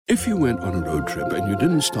If you went on a road trip and you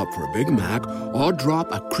didn't stop for a Big Mac or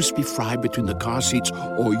drop a crispy fry between the car seats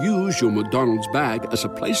or use your McDonald's bag as a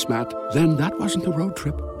placemat, then that wasn't a road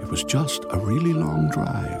trip. It was just a really long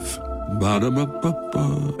drive.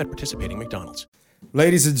 Ba-da-ba-ba-ba. At participating McDonald's.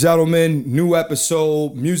 Ladies and gentlemen, new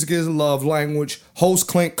episode, Music is a Love Language, host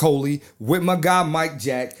Clint Coley, with my guy Mike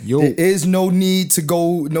Jack. Yo. There is no need to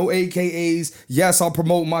go, no AKAs. Yes, I'll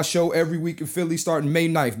promote my show every week in Philly starting May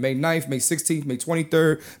 9th, May 16th, May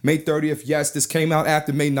 23rd, May 30th. Yes, this came out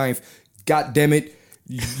after May 9th. God damn it.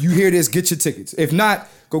 You hear this, get your tickets. If not,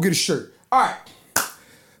 go get a shirt. All right,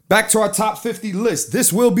 back to our top 50 list.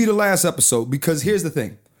 This will be the last episode because here's the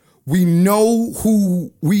thing. We know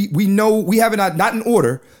who we know we have it not in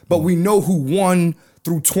order, but we know who 1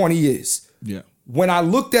 through 20 is. Yeah. When I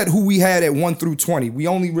looked at who we had at 1 through 20, we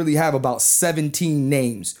only really have about 17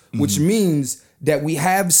 names, which means that we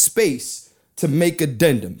have space to make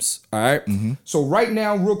addendums. All right. So right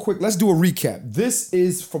now, real quick, let's do a recap. This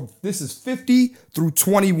is 50 through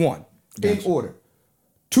 21 in order.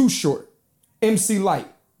 Too Short, MC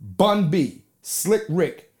Lyte, Bun B, Slick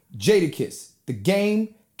Rick, Jadakiss, The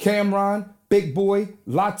Game, Cameron, Big Boy,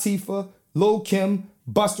 Latifah, Lil Kim,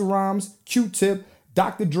 Busta Rhymes, Q-Tip,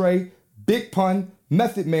 Dr. Dre, Big Pun,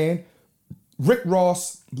 Method Man, Rick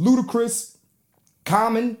Ross, Ludacris,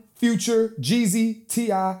 Common, Future, Jeezy,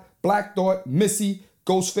 T.I., Black Thought, Missy,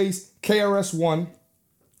 Ghostface, KRS-One,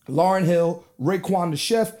 Lauryn Hill, Raekwon the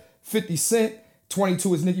Chef, 50 Cent,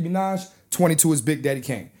 22 is Nicki Minaj, 22 is Big Daddy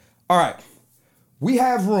Kane. All right. We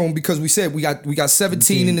have room because we said we got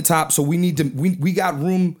 17 in the top, so we need to we got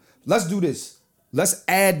room. Let's do this. Let's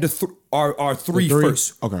add our three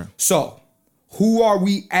first. Okay. So, who are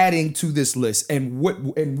we adding to this list, and where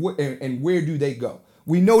do they go?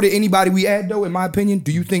 We know that anybody we add, though, in my opinion,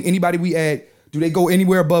 do you think anybody we add, do they go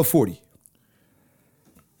anywhere above 40?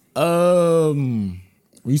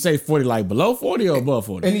 When you say 40, like below 40 or above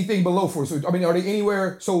 40? Anything below 40. So, I mean, are they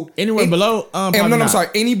anywhere? So Anywhere below? I'm sorry.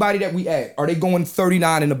 Anybody that we add, are they going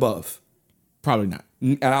 39 and above? Probably not.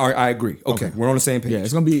 I agree. Okay, we're on the same page. Yeah,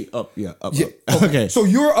 it's gonna be up. Yeah, up. Yeah, Up. Okay. So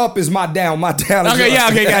your up is my down. My down is Okay, your yeah,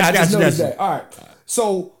 up. okay, I gotcha, just gotcha, noticed gotcha. that. All right.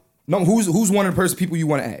 So no, who's one of the people you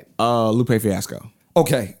want to add? Lupe Fiasco.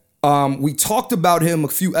 Okay. We talked about him a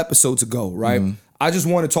few episodes ago, right? I just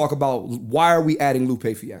want to talk about why are we adding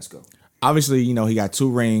Lupe Fiasco? Obviously, he got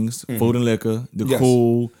 2 rings, Food and Liquor, the Yes.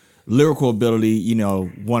 cool lyrical ability.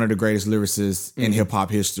 One of the greatest lyricists in hip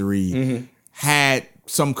hop history. Had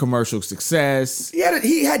some commercial success. He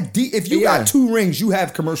had if you got 2 rings, you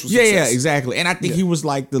have commercial success. Yeah, exactly. And I think he was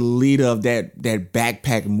like the leader of that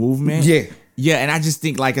backpack movement. Yeah. Yeah, and I just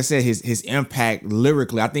think, like I said, his impact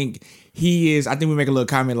lyrically, I think he is, I think we make a little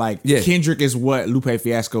comment like Kendrick is what Lupe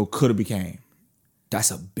Fiasco could have became. That's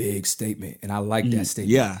a big statement, and I like that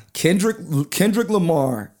statement. Yeah. Kendrick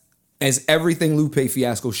Lamar as everything Lupe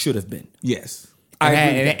Fiasco should have been. Yes. I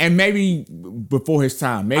agree with that. And maybe before his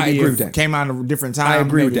time. Maybe I agree if with that. it came out at a different time, I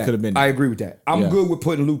agree with maybe that. it could have been. I agree with that. I'm good with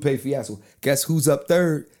putting Lupe Fiasco. Guess who's up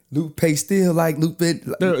third? Lupe still like Lupe. Yeah,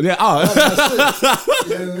 You know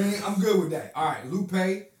what I mean? I'm good with that. All right, Lupe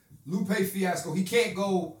Fiasco. He can't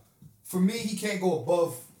go. For me, he can't go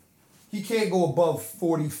above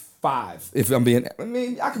 45. If I'm being,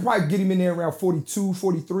 I could probably get him in there around 42,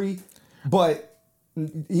 43, but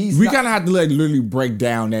we kind of have to literally break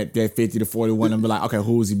down that 50 to 41 and be like, okay,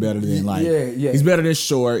 who is he better than? Like, yeah. He's better than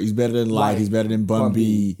Short. He's better than Light. Light. He's better than Bun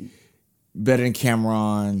B. Better than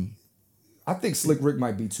Cameron. I think Slick Rick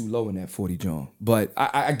might be too low in that 40 John, but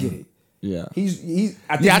I get it. Yeah.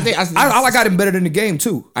 I got him better than the Game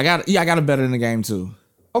too. I got him better than the Game too.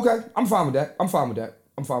 Okay, I'm fine with that.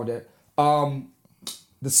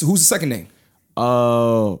 Who's the second name?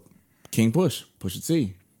 King Pusha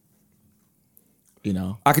T.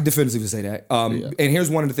 I could definitively say that. And here's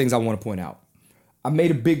one of the things I want to point out. I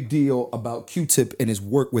made a big deal about Q-Tip and his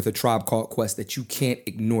work with A Tribe Called Quest that you can't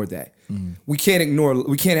ignore that. We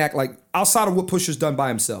can't act like, outside of what Pusha's done by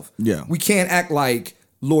himself, we can't act like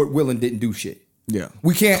Lord Willin didn't do shit. Yeah.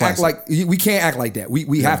 We can't act like that.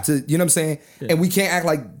 We have to, you know what I'm saying? Yeah. And we can't act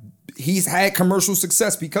like he's had commercial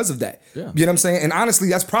success because of that. Yeah. You know what I'm saying? And honestly,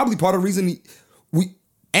 that's probably part of the reason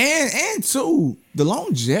and too, the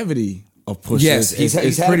longevity of Pusha. Yes, he's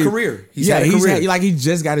had a career. He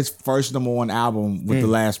just got his first #1 album with the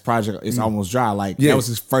last project. It's Almost Dry. That was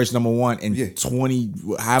his first #1 in 20,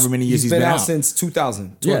 however many years he's been out since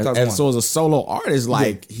 2000. Yeah, and so as a solo artist,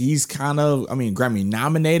 he's kind of, Grammy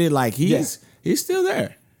nominated. He's still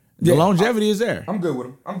there. The longevity is there. I'm good with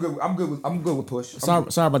him. I'm good with Push. Sorry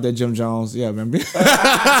about that, Jim Jones. Yeah, remember?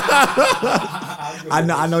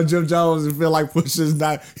 I know Jim Jones and feel like Pusha's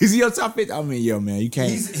not. Is he your top 50? I mean, yo, man, you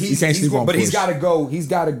can't sleep on Push. But he's got to go. He's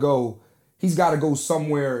got to go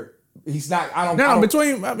somewhere. He's not. I don't.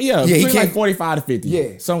 Between between like 45 to 50.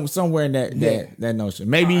 Yeah, somewhere in that notion.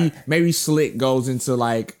 Maybe Slick goes into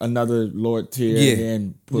like another Lord tier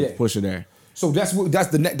and put Pusha there. So that's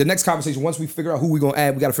the next conversation. Once we figure out who we're gonna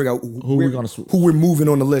add, we got to figure out who we're moving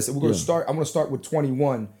on the list. And we're gonna start. I'm gonna start with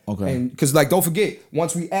 21. Okay. And because don't forget,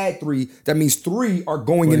 once we add 3, that means 3 are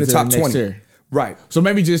going in the top 20. Tier. Right. So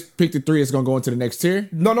maybe just pick the 3 that's gonna go into the next tier.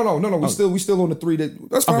 No. We still on the 3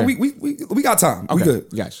 that's fine. Okay. We got time. Okay. We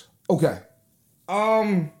good. Gotcha. Okay.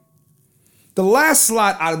 The last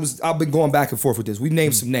slot I've been going back and forth with this. We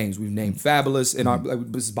named some names. We've named Fabulous,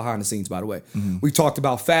 and this is behind the scenes, by the way. We talked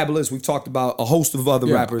about Fabulous. We've talked about a host of other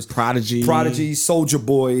rappers. Prodigy, Soulja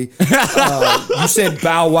Boy. You said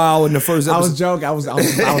Bow Wow in the first episode. I was joking. I was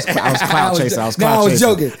clout chasing. I was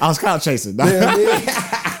joking. I was clout chasing.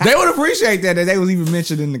 They would appreciate that they was even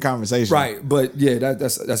mentioned in the conversation. Right, but yeah,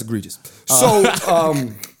 that's egregious. So,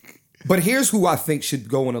 but here's who I think should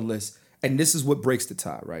go on a list, and this is what breaks the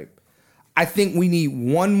tie, right? I think we need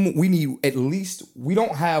at least, we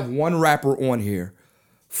don't have one rapper on here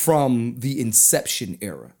from the Inception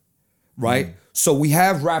era, right? So we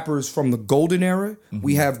have rappers from the Golden era.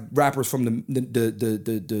 We have rappers from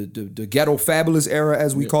the Ghetto Fabulous era,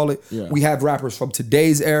 as we call it. Yeah. We have rappers from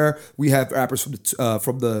today's era. We have rappers from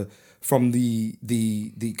the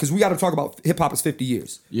because we got to talk about hip hop is 50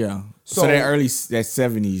 years. Yeah. So that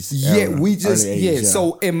 70s. Yeah, era, we just 80s,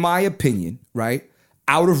 So in my opinion, right?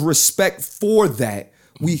 Out of respect for that,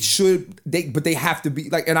 we should but they have to be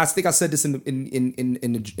like, and I think I said this in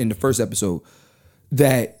the first episode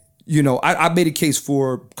that I made a case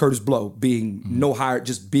for Curtis Blow being no higher,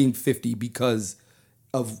 just being 50 because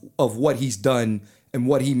of what he's done and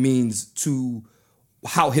what he means to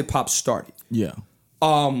how hip hop started. Yeah.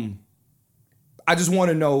 I just want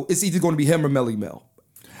to know, it's either going to be him or Melly Mel.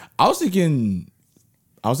 I was thinking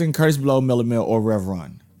Curtis Blow, Melly Mel, or Rev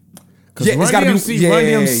Run. Yeah, Run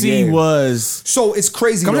DMC was. So it's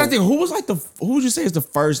crazy. I'm trying to think, who would you say is the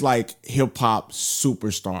first like hip hop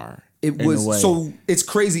superstar? It was, so it's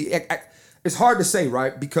crazy. It's hard to say,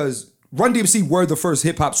 right? Because Run DMC were the first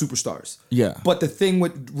hip hop superstars. Yeah. But the thing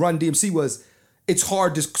with Run DMC was, it's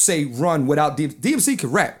hard to say Run without DMC. DMC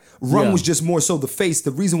could rap. Run was just more so the face.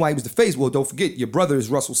 The reason why he was the face, well, don't forget, your brother is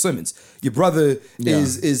Russell Simmons. Your brother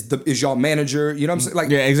is y'all manager. You know what I'm saying?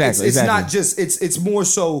 Like, exactly. It's not just, it's more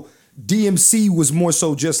so. DMC was more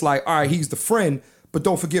so just like, all right, he's the friend, but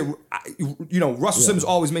don't forget, Russell Simmons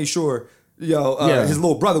always made sure, his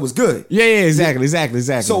little brother was good. Yeah, exactly.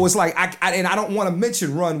 So it's like, I don't want to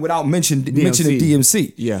mention Run without mentioning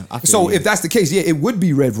DMC. Yeah. So if that's the case, it would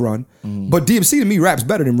be Rev Run, but DMC to me raps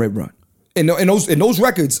better than Rev Run. In those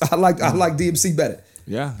records, I like DMC better.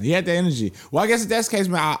 Yeah, he had the energy. Well, I guess if that's the case,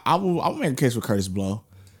 man, I'll make a case for Curtis Blow.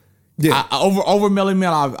 Yeah, over Melly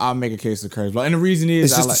Mel, I'll make a case of Curtis Blow, and the reason is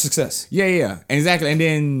it's just the success. Yeah, exactly. And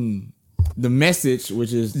then the Message,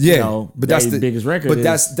 which is but that's the biggest record. But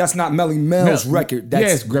that's not Melly Mel's record.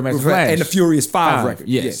 That's Grandmaster Flash and the Furious 5 record.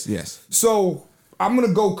 Yes. So I'm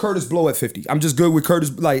gonna go Curtis Blow at 50. I'm just good with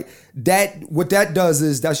Curtis. Like that. What that does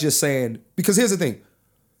is that's just saying, because here's the thing.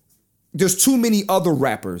 There's too many other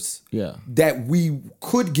rappers that we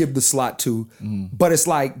could give the slot to, but it's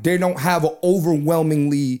like they don't have an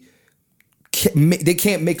overwhelmingly. They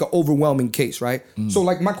can't make an overwhelming case, right? So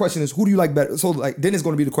like my question is, who do you like better? So like then it's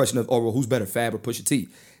going to be the question of, who's better, Fab or Pusha T?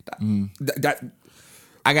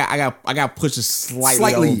 I got Pusha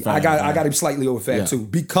slightly over Fab. I got him slightly over Fab too,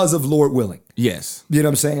 because of Lord Willing. Yes, you know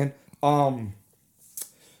what I'm saying?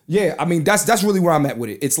 Yeah, I mean that's really where I'm at with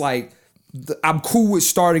it. It's like I'm cool with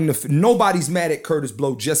starting nobody's mad at Curtis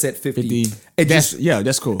Blow just at 50.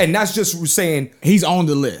 That's cool. And that's just saying he's on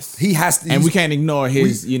the list. He has to, and we can't ignore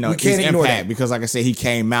his his impact because, like I said, he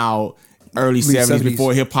came out early 70s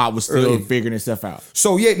before hip hop was still figuring itself out.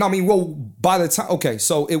 So by the time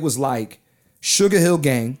so it was like Sugar Hill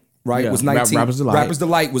Gang, right? It was 19. Rapper's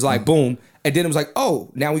Delight was like boom, and then it was like,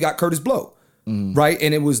 now we got Curtis Blow, right?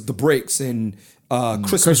 And it was The Breaks and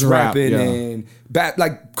Christmas rapping and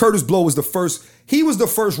Curtis Blow was the first. He was the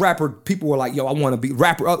first rapper. People were like, "Yo, I want to be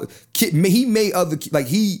rapper." He made other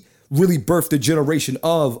he really birthed a generation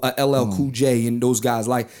of LL Cool J and those guys.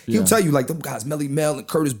 Like he'll tell you, like them guys, Melly Mel and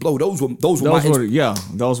Curtis Blow. Those were those were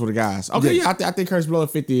the guys. Okay, I think Curtis Blow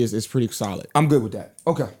at 50 is pretty solid. I'm good with that.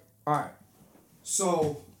 Okay, all right.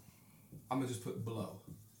 So I'm gonna just put Blow.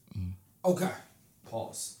 Okay,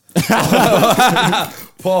 pause.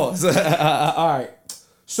 Pause. All right.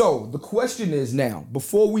 So the question is now,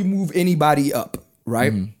 before we move anybody up,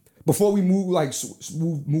 right? Before we move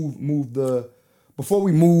move before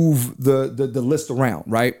we move the list around,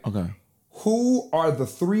 right? Okay. Who are the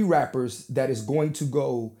 3 rappers that is going to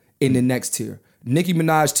go in the next tier? Nicki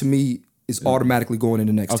Minaj to me is automatically going in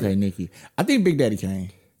the next tier. Okay, Nicki. I think Big Daddy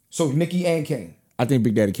Kane. So Nicki and Kane. I think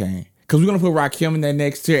Big Daddy Kane. Because we're gonna put Rakim in that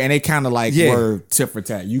next tier, and they kind of like were tit for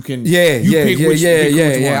tat. You can pick which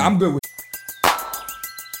one. I'm good with.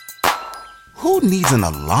 Who needs an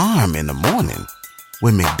alarm in the morning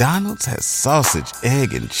when McDonald's has sausage,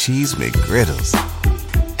 egg, and cheese McGriddles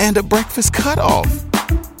and a breakfast cutoff?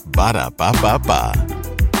 Ba-da-ba-ba-ba.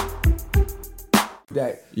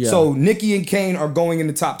 That. Yeah. So Nicki and Kane are going in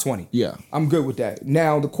the top 20. Yeah. I'm good with that.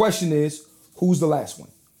 Now the question is, who's the last one?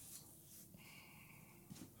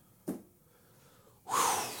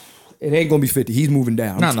 It ain't gonna be 50. He's moving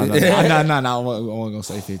down. No. I wasn't gonna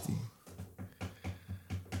say 50.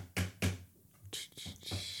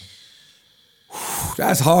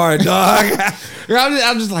 That's hard, dog.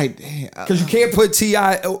 I'm just like, damn. Because you can't put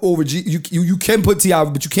T.I. over G. You can put T.I.,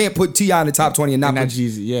 but you can't put T.I. in the top 20 and not put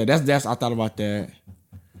Jeezy. Yeah, that's. I thought about that.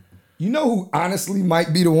 You know who honestly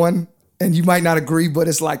might be the one, and you might not agree, but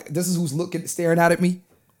it's like this is who's staring out at me.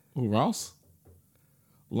 Who, Ross?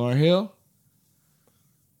 Lauryn Hill?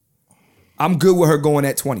 I'm good with her going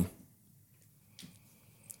at 20.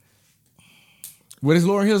 But is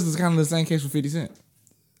Lauryn Hill's kind of the same case with 50 Cent?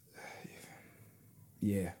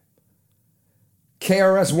 Yeah.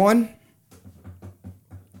 KRS-One.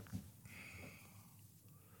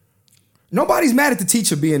 Nobody's mad at the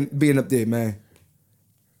teacher being up there, man.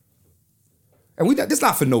 And this is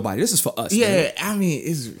not for nobody. This is for us. Yeah, man. I mean,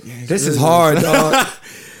 this is hard, dog.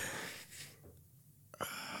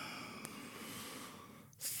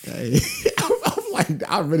 I'm like,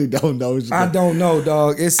 I really don't know. I don't know,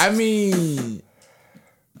 dog. I mean,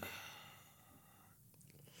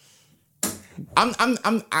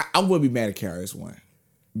 I would be mad at KRS-One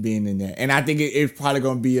being in there, and I think it's probably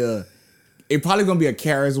gonna be a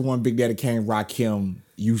KRS-One, Big Daddy Kane, Rakim.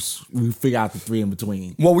 We figure out the 3 in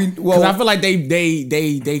between. Because I feel like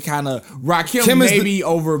they kind of Rakim maybe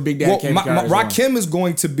over Big Daddy Kane. Rakim is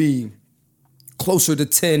going to be closer to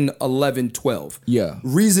 10, 11, 12. Yeah.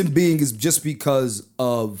 Reason being is just because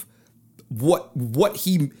of what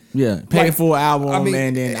he paid for an album, I mean,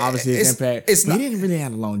 and then obviously his impact. He didn't really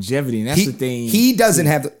have the longevity, and that's the thing. He doesn't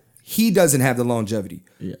have the longevity.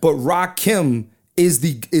 Yeah. But Rakim is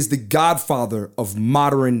the godfather of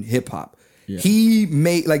modern hip hop. Yeah. He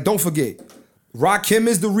made, like, don't forget, Rakim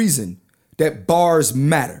is the reason that bars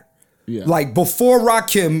matter. Yeah. Like, before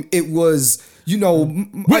Rakim, it was,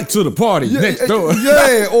 went to the party next door.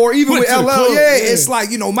 Yeah, or even with LL. It's like,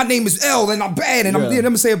 my name is L and I'm bad and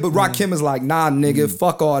I'm saying, but Rakim is like, nah, nigga,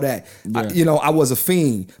 fuck all that. Yeah. I was a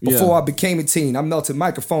fiend before I became a teen. I melted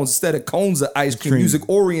microphones instead of cones of ice cream. Music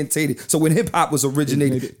orientated. So when hip hop was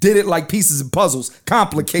originated, did it like pieces of puzzles,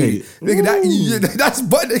 complicated. Nigga, that's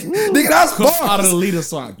bars. Out of the leader,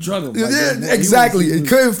 so I drug him. Exactly. He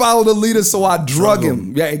couldn't follow the leader, so I drug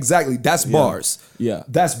him. Yeah, exactly. That's bars. Yeah,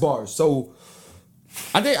 that's bars. So.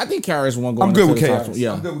 I think KRS-One going. I'm good with KRS.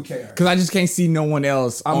 Yeah, I'm good with KRS. Because I just can't see no one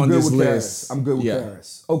else on this list. I'm good with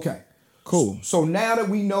KRS. Okay, cool. So now that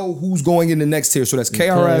we know who's going in the next tier, so that's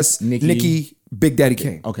KRS, Nicki, Big Daddy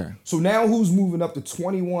Kane. Okay. So now who's moving up to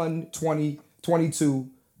 21, 20, 22,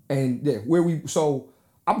 and so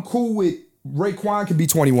I'm cool with Raekwon can be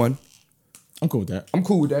 21. I'm cool with that.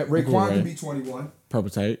 Raekwon can be 21. Purple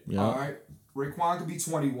Tape. Yeah. All right. Raekwon can be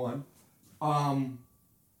 21.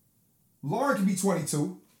 Lauryn can be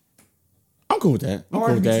 22. I'm cool with that.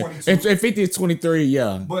 Lauryn can be 22. If 50 is 23,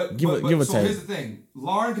 yeah. But give a take. So here's the thing.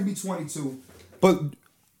 Lauryn can be 22, but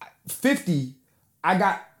 50,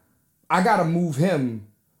 I gotta move him.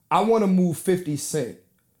 I want to move 50 Cent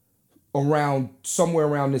somewhere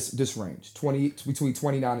around this range, between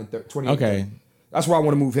 29 and 30. Okay. That's where I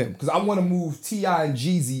want to move him because I want to move T.I. and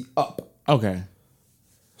Jeezy up. Okay.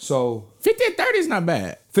 So 50 and 30 is not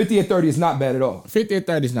bad. 50 and 30 is not bad at all. 50 and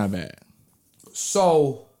 30 is not bad.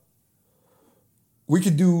 So we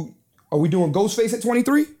could do. Are we doing Ghostface at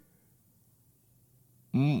 23?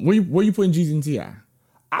 Where you putting Jeezy and T.I.?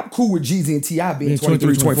 I'm cool with Jeezy and T.I. being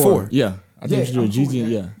 23, 24. Yeah, I think you should do Jeezy.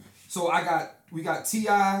 Yeah. So we got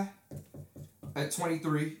T.I. at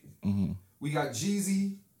 23. Mm-hmm. We got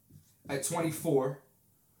Jeezy at 24.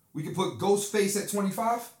 We could put Ghostface at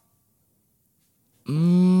 25.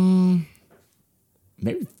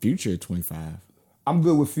 Maybe Future at 25. I'm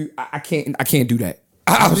good with Future. I can't do that.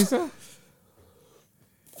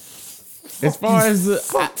 As far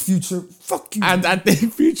as Future, fuck you. I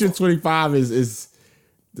think Future 25 is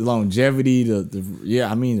the longevity,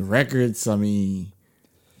 the records. I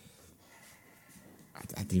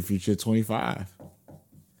think Future 25.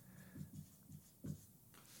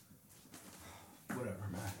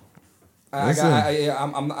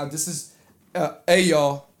 This is, hey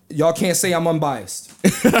y'all can't say I'm unbiased.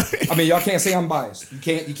 I mean, y'all can't say I'm biased. You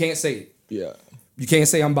can't say it. Yeah. You can't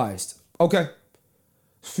say I'm biased. Okay.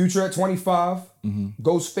 Future at 25.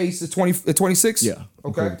 Ghostface at 26. Yeah.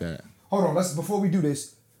 Okay. With that. Hold on. Before we do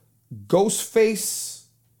this, Ghostface,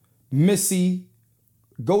 Missy,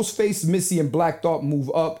 and Black Thought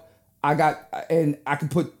move up. I can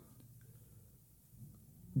put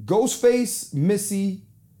Ghostface, Missy,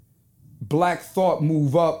 Black Thought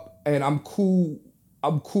move up, and I'm cool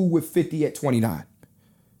with 50 at 29.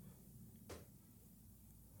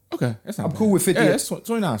 Okay, that's not I'm bad. cool with 50. Yeah, that's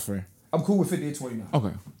 29 is fair. I'm cool with 50 at 29.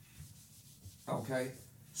 Okay. Okay.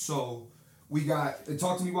 So we got, and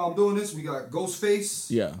talk to me while I'm doing this. We got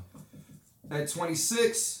Ghostface. Yeah. At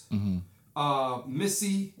 26.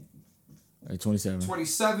 Missy. At 27.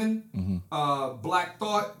 27. Black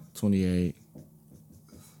Thought. 28.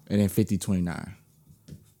 And then 50, 29.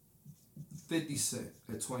 50 Cent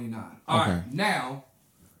at 29. All right. Now.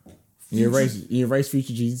 You erase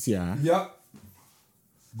Future GTI. Yep.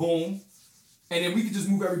 Boom. And then we could just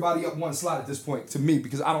move everybody up one slot at this point to me,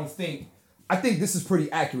 because I think this is pretty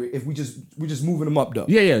accurate if we're just moving them up though.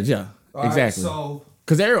 Yeah. All Exactly. Right, so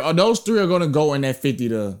because those three are going to go in that 50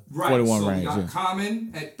 to 41 so range. We got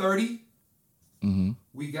Common at 30.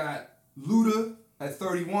 We got Luda at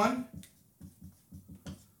 31.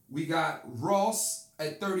 We got Ross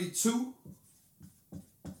at 32.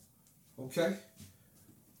 Okay.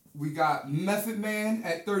 We got Method Man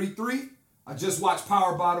at 33. I just watched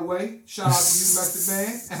Power, by the way. Shout out to you, Method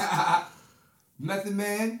Man. Method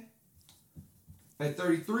Man at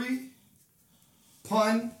 33.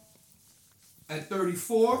 Pun at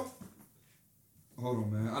 34. Hold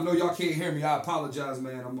on, man. I know y'all can't hear me. I apologize,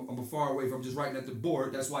 man. I'm far away from just writing at the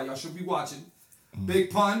board. That's why y'all should be watching. Big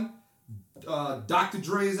Pun. Dr.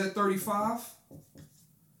 Dre is at 35.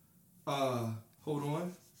 Hold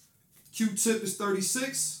on. Q-Tip is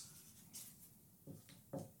 36.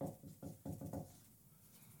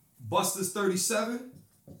 Busta's 37.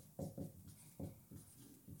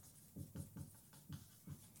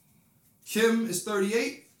 Kim is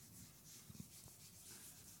 38.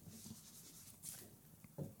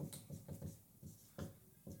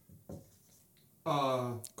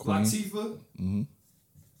 Latifah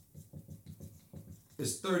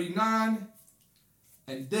is 39.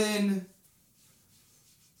 And then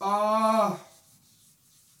I'm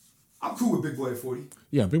cool with Big Boy at 40.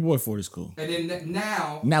 Yeah, Big Boy 40 is cool. And then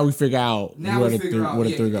now we figure out where the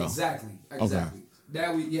three go. Exactly. Okay.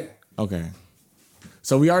 Now Okay.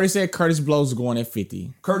 So we already said Curtis Blow's going at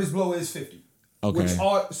 50. Curtis Blow is 50.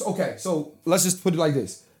 Okay. So let's just put it like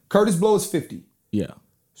this. Curtis Blow is 50. Yeah.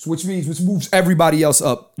 So which moves everybody else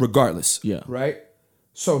up regardless. Yeah. Right?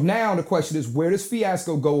 So now the question is, where does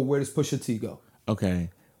Fiasco go or where does Pusha T go? Okay.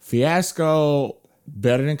 Fiasco,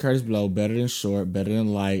 better than Curtis Blow, better than Short, better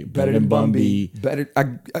than Light, better than Bun B.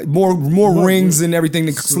 More rings and everything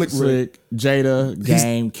than Slick Rick. Jada,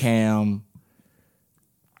 Game, Cam.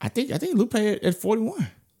 I think Lupe at 41.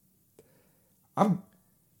 I'm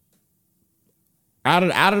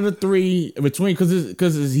out of the three between, because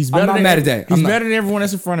he's better. I'm not mad at that. He's better than everyone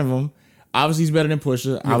that's in front of him. Obviously, he's better than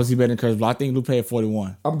Pusha. Yeah. Obviously, better than Curtis Blow. I think Lupe at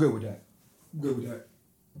 41. I'm good with that.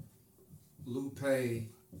 Lupe,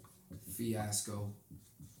 Fiasco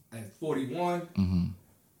at 41.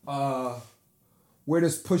 Where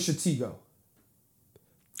does Pusha T go?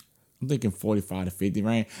 I'm thinking 45 to 50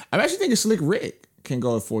 range. I'm actually thinking Slick Rick can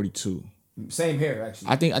go at 42. Same here, actually.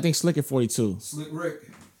 I think Slick at 42. Slick Rick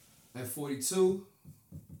at 42.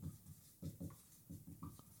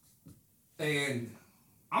 And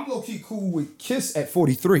I'm low-key cool with Kiss at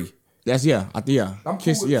 43. I'm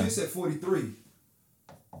Kiss, cool with Kiss at 43.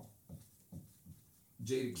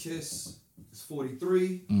 Jada Kiss is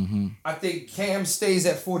 43. I think Cam stays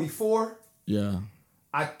at 44. Yeah.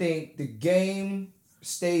 I think the Game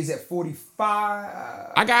stays at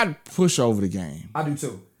 45. I got Push over the Game. I do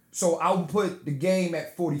too. So I'll put the Game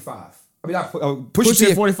at 45. I mean, I put Push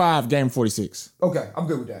at 45, Game 46. Okay, I'm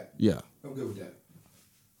good with that. Yeah. I'm good with that.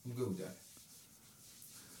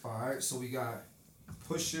 All right, so we got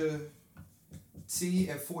Pusha T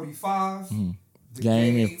at 45. The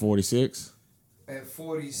Game at 46. At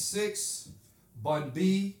 46. Bun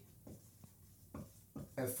B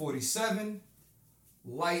at 47.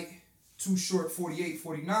 Light, Too Short, 48,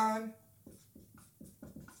 49.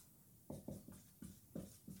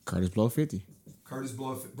 Curtis Blow 50. Curtis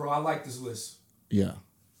Blow, bro, I like this list. Yeah.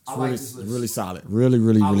 I like this list. Really solid.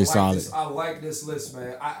 Really solid. I like this list,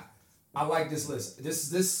 man. I like this list.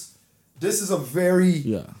 This is a very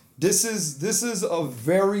This is a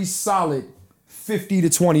very solid 50 to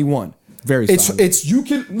 21. Very solid. It's you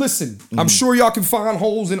can listen. I'm sure y'all can find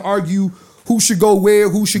holes and argue who should go where,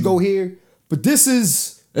 who should go here. But this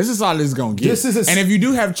is all this is gonna get. And if you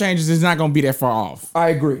do have changes, it's not gonna be that far off. I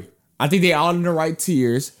agree. I think they all in the right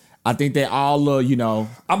tiers. I think they all,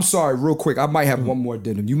 I'm sorry, real quick. I might have one more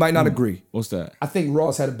addendum. You might not agree. What's that? I think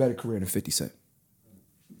Ross had a better career than 50 Cent.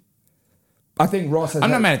 I think Ross has.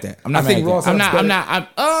 I'm not mad at that. I'm not mad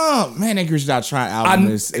at that. Man, that Gritched Out Try album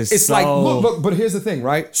is it's so... like look, but here's the thing,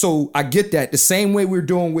 right? So I get that the same way we're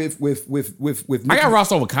doing with I got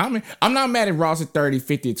Ross over Common. I'm not mad at Ross at 30,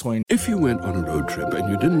 50, 20. If you went on a road trip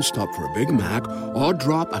and you didn't stop for a Big Mac or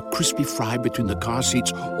drop a crispy fry between the car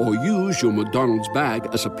seats or use your McDonald's bag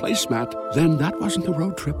as a placemat, then that wasn't a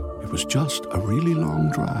road trip. It was just a really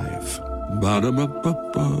long drive.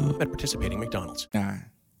 Ba-da-ba-ba-ba. At participating McDonald's. Nah.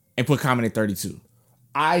 And put Common at 32.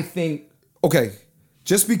 I think,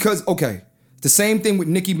 just because, the same thing with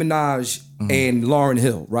Nicki Minaj and Lauryn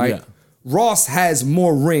Hill, right? Yeah. Ross has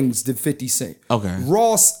more rings than 50 Cent. Okay.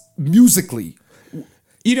 Ross, musically.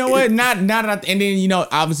 You know what? Not and then,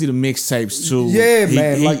 obviously the mixtapes too. Yeah,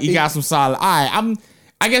 man. He got some solid. All right,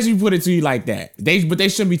 I guess you put it to you like that. But they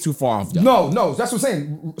shouldn't be too far off, though. No, that's what I'm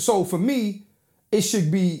saying. So for me, it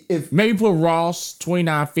should be if... Maybe put Ross,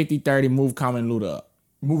 29, 50, 30, move Common and Luda up.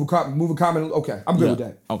 Move a comment. Okay, I'm good with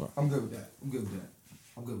that. Okay. I'm good with that.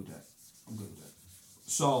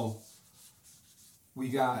 So, we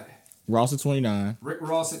got Ross at 29. Rick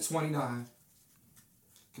Ross at 29.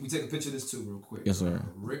 Can we take a picture of this too real quick? Yes, sir.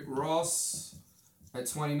 Rick Ross at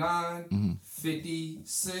 29. 50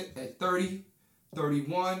 Cent at 30.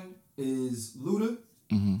 31 is Luda.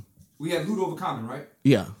 We have Luda over Common, right?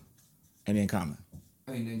 Yeah. And then Common.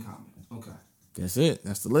 Okay. That's it.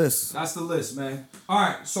 That's the list. That's the list, man. All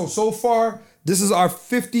right. So far, this is our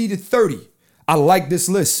 50 to 30. I like this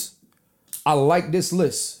list. All right.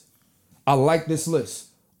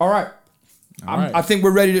 I think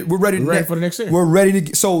we're ready for the next tier. We're ready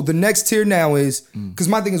to. So the next tier now is because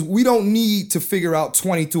my thing is we don't need to figure out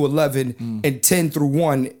 20 through 11 and 10 through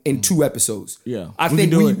 1 in 2 episodes. Yeah, I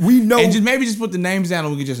think we know. And maybe just put the names down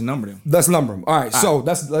and we can just number them. Let's number them. All right. So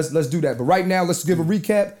let's do that. But right now, let's give a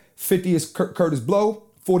recap. 50 is Curtis Blow.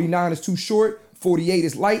 49 is Too Short. 48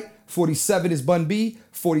 is Light. 47 is Bun B.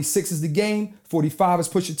 46 is The Game. 45 is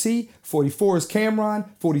Pusha T. 44 is Cameron.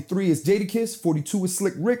 43 is Jadakiss. 42 is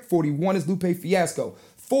Slick Rick. 41 is Lupe Fiasco.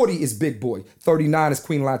 40 is Big Boy. 39 is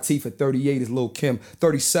Queen Latifah. 38 is Lil Kim.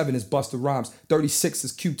 37 is Busta Rhymes. 36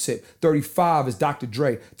 is Q-Tip. 35 is Dr.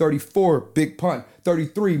 Dre. 34, Big Pun.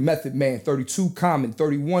 33, Method Man. 32, Common.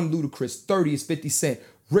 31, Ludacris. 30 is 50 Cent.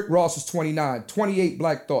 Rick Ross is 29. 28,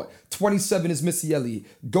 Black Thought. 27 is Missy Elliott.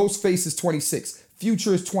 Ghostface is 26.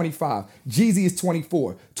 Future is 25. Jeezy is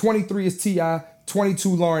 24. 23 is T.I. 22,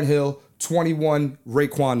 Lauryn Hill. 21,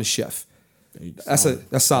 Raekwon the Chef. That's solid.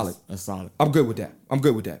 That's solid. I'm good with that.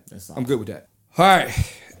 That's solid. I'm good with that. All right.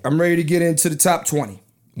 I'm ready to get into the top 20.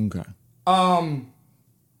 Okay.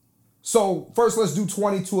 So first let's do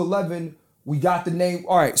 20 to 11. We got the name.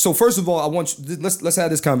 All right. So first of all, I want you, let's have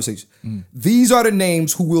this conversation. These are the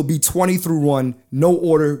names who will be 20 through 1. No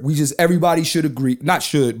order. Everybody should agree. Not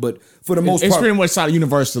should, but for the most part. It's pretty much solid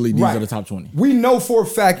universally. These are the top 20. We know for a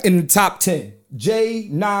fact in the top 10, Jay,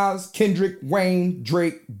 Nas, Kendrick, Wayne,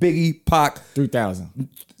 Drake, Biggie, Pac. 3,000.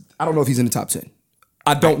 I don't know if he's in the top 10.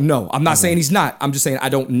 I don't know. I'm not saying he's not. I'm just saying I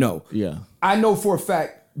don't know. Yeah. I know for a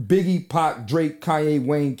fact Biggie, Pac, Drake, Kanye,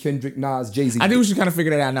 Wayne, Kendrick, Nas, Jay-Z. I think we should kind of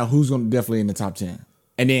figure that out now. Who's going to definitely in the top 10?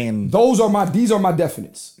 And then these are my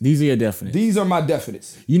definites. These are your definites. These are my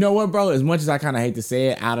definites. You know what, bro? As much as I kind of hate to say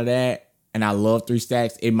it, out of that, and I love 3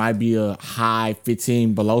 Stacks, it might be a high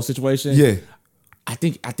 15 below situation. Yeah. I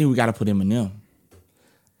think we got to put Eminem.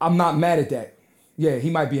 I'm not mad at that. Yeah,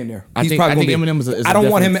 he might be in there. I think Eminem is a I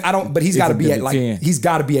don't want him. But he's got to be at 10. He's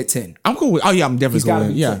got to be at 10. I'm cool with. Oh yeah, I'm definitely cool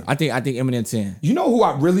with. Yeah, 10. I think Eminem 10. You know who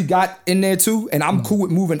I really got in there too, and I'm cool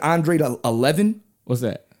with moving Andre to 11. What's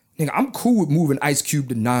that? Nigga, I'm cool with moving Ice Cube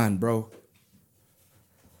to 9, bro.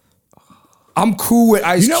 I'm cool with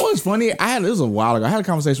Ice Cube. You know what's funny? This was a while ago. I had a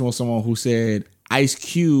conversation with someone who said Ice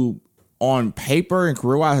Cube on paper and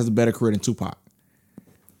career-wise has a better career than Tupac.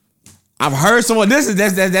 I've heard someone. That's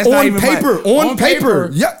on not even paper. On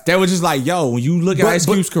paper. Yeah. They were just like, yo, when you look at Ice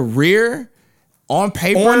Cube's career on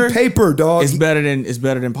paper, dog, it's better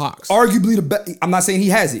than Pac's. Arguably the best. I'm not saying he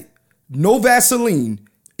has it. No Vaseline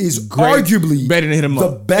is arguably better than Hit 'Em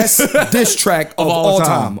Up. The best diss track of all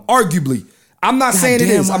time. Arguably. I'm not saying it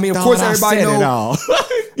is. I mean, of course, everybody knows.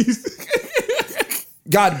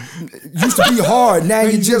 God, used to be hard. Now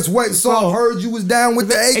you just wait. So heard you was down with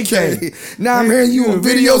the AK. Now I'm hearing you on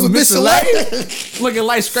videos with Mr. Lane. Looking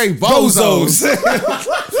like straight bozos.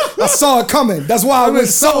 I saw it coming. That's why I went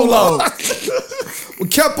solo. We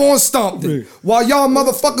kept on stomping while y'all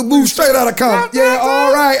motherfuckers moved straight out of Compton. Yeah,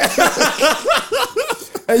 all right.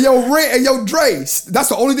 Hey, yo, Dre. That's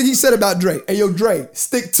the only thing he said about Dre. Hey, yo, Dre,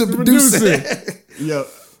 stick to producing. Yo.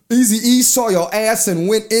 Eazy-E saw your ass and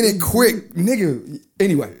went in it quick. Nigga.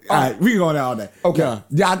 Anyway. All right, we going out all day. Okay.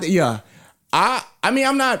 Yeah. I mean,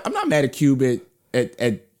 I'm not mad at Cube at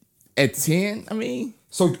 10. I mean.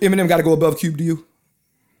 So Eminem got to go above Cube to you?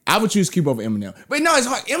 I would choose Cube over Eminem. But no, it's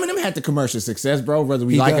hard. Eminem had the commercial success, bro, whether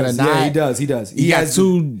we like it or not. Yeah, he does. He got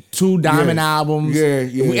two diamond albums. Yeah.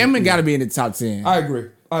 Eminem got to be in the top 10. I agree.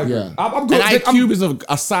 Yeah. I'm good. And Cube is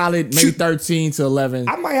a solid maybe 13 to 11.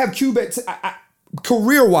 I might have Cube at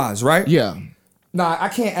career-wise, right? Yeah. Nah, I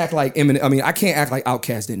can't act like Eminem. I mean, I can't act like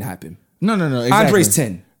Outkast didn't happen. No.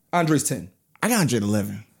 Exactly. Andre's 10. I got Andre at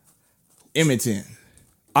 11. M at 10.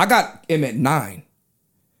 I got M at 9.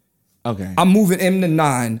 Okay. I'm moving M to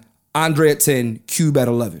 9, Andre at 10, Cube at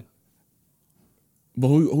 11. But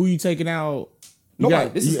who you taking out? Nobody.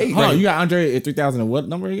 This is 8. Hold on, you got Andre at 3,000 and what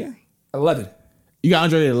number again? 11. You got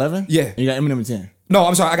Andre at 11? Yeah. And you got Eminem at 10. No,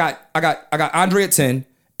 I'm sorry. I got Andre at 10,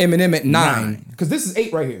 Eminem at 9. Because this is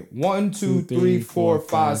 8 right here. 1, 2, 3, 4,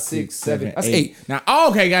 5, 6, 7. That's 8. Now,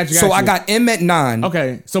 okay, got you. So I got M at 9.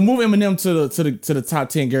 Okay, so move Eminem to the top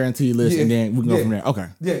 10 guarantee list, and then we can go from there. Okay.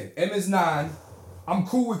 Yeah, M is 9. I'm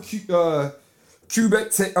cool with Cube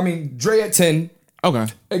at 10. I mean, Dre at 10. Okay.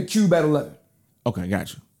 And Cube at 11. Okay,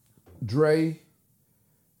 got you. Dre,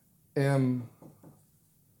 M,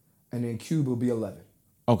 and then Cube will be 11.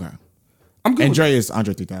 Okay. I'm good. And Dre is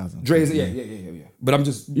Andre 3000. Dre is yeah. But I'm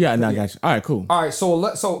just I got you. All right, cool. All right,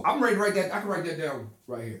 so I'm ready to write that. I can write that down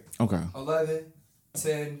right here. Okay. 11,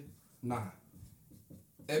 10, 9.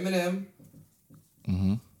 Eminem.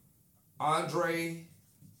 Mm-hmm. Andre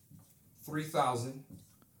 3000.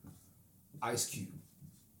 Ice Cube.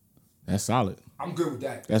 That's solid. I'm good with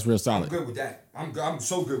that. That's real solid. I'm good with that. I'm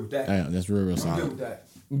so good with that. Yeah, that's real solid.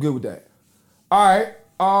 I'm good with that. All right.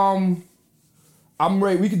 I'm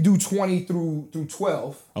ready. We could do 20 through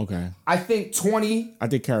 12. Okay. I think 20. I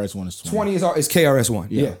think KRS-One is 20. 20 is KRS-One.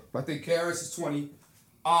 Yeah. I think KRS is 20.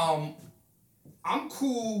 I'm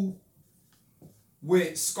cool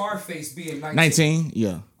with Scarface being 19. 19,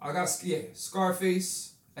 yeah. I got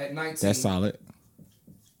Scarface at 19. That's solid.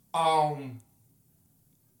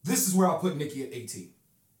 This is where I'll put Nicki at 18.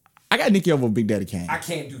 I got Nicki over Big Daddy Kane. I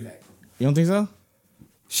can't do that. You don't think so?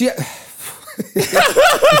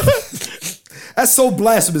 That's so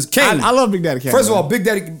blasphemous. Kane. I love Big Daddy Kane. First of all, Big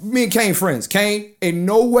Daddy, me and Kane friends. Kane, in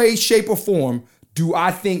no way, shape, or form do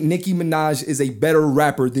I think Nicki Minaj is a better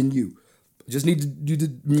rapper than you. Just need you to.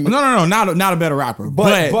 No, not a better rapper.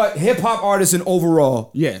 But hip hop artist and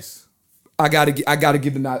overall, yes, I gotta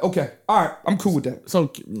give the nod. Okay, all right, I'm cool with that. So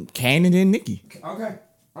Kane and then Nicki. Okay,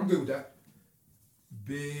 I'm good with that.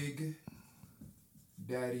 Big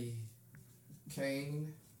Daddy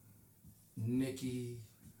Kane, Nicki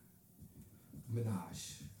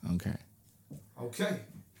Minaj. Okay.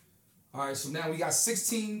 All right, so now we got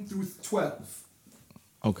 16 through 12.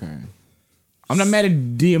 Okay. I'm not mad at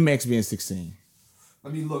DMX being 16.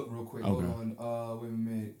 Let me look real quick. Okay. Hold on. Wait a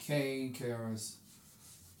minute. Kane, KRS.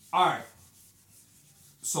 All right.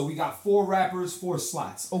 So we got 4 rappers, 4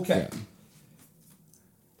 slots. Okay. Yeah.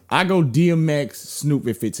 I go DMX, Snoop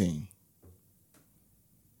at 15.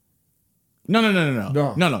 No.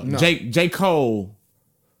 J. Cole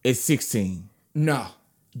is 16. No.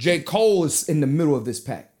 J. Cole is in the middle of this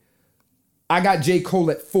pack. I got J. Cole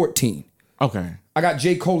at 14. Okay. I got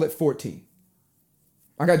J. Cole at 14.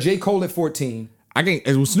 I think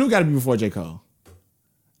Snoop got to be before J. Cole.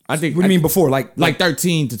 I think. What do you mean before? Like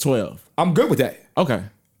 13 to 12. I'm good with that. Okay.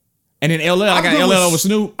 And then LL, I got LL over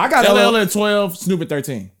Snoop. I got LL at 12, Snoop at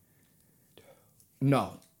 13.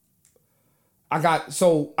 No. I got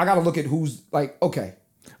to look at who's like, okay.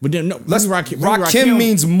 But then, no, Let's Rakim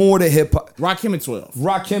means more to hip hop. Rakim at 12.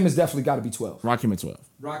 Rakim has definitely got to be 12. Rakim at 12.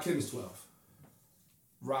 Rakim is 12.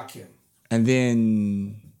 Rakim. And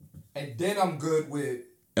then I'm good with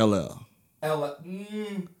LL. LL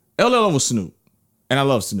over Snoop. And I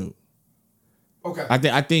love Snoop. Okay.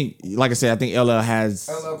 I think, like I said, I think LL has.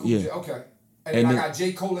 LL Cool yeah. J. Okay. And then I got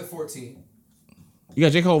J. Cole at 14. You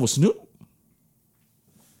got J. Cole over Snoop?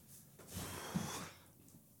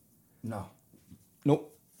 No.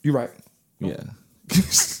 Nope. You're right. Nope. Yeah.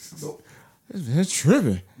 Nope. That's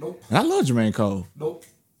tripping. Nope. And I love Jermaine Cole. Nope.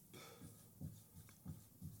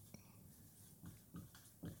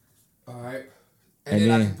 All right. And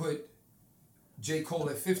then I can put J. Cole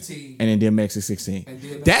at 15. And then DMX at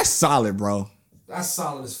 16. That's solid, bro. That's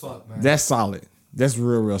solid as fuck, man. That's solid. That's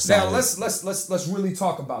real solid. Now let's really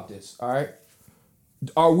talk about this. All right.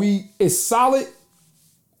 Is solid?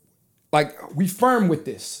 Like, we firm with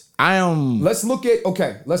this? I am. Let's look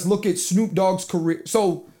at Snoop Dogg's career.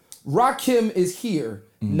 So Rakim is here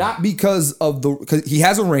not because he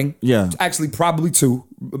has a ring. Yeah. Actually, probably two.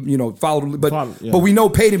 Followed, but Probably, yeah. but we know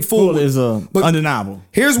Paid in Full is undeniable.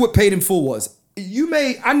 Here's what Paid in Full was.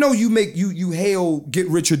 I know you hail Get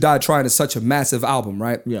Rich or Die Trying is such a massive album,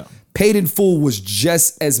 right? Yeah. Paid in Full was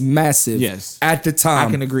just as massive. Yes. At the time.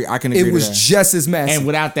 I can agree. It was just as massive. And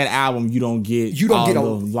without that album, you don't get a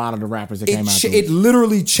lot of the rappers that came out. It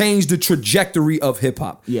literally changed the trajectory of hip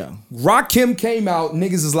hop. Yeah. Rakim came out,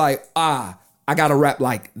 niggas is like, I gotta rap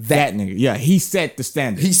like that. Nigga. Yeah, he set the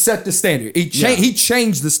standard. He set the standard. He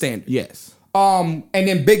changed the standard. Yes. And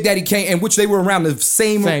then Big Daddy Kane, and which they were around the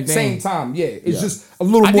same time. Yeah. It's just a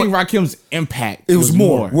little more. I think Rakim's impact was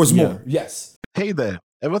more. Yeah. Yes. Hey there.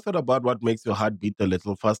 Ever thought about what makes your heart beat a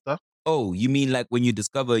little faster? Oh, you mean like when you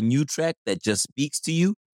discover a new track that just speaks to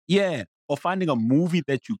you? Yeah, or finding a movie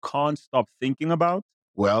that you can't stop thinking about?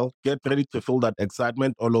 Well, get ready to feel that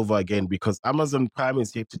excitement all over again because Amazon Prime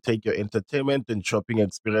is here to take your entertainment and shopping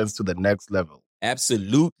experience to the next level.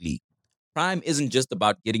 Absolutely. Prime isn't just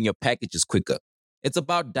about getting your packages quicker. It's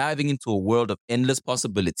about diving into a world of endless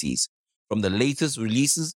possibilities, from the latest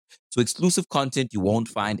releases to exclusive content you won't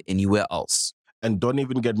find anywhere else. And don't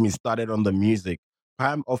even get me started on the music.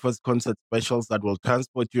 Prime offers concert specials that will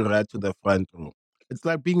transport you right to the front row. It's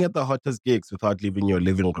like being at the hottest gigs without leaving your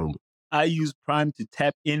living room. I use Prime to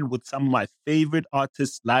tap in with some of my favorite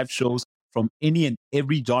artists' live shows from any and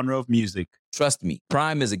every genre of music. Trust me,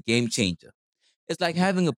 Prime is a game changer. It's like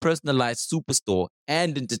having a personalized superstore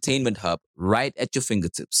and entertainment hub right at your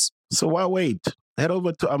fingertips. So why wait? Head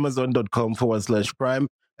over to amazon.com/Prime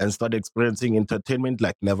and start experiencing entertainment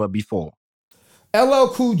like never before. LL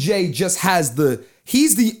Cool J just has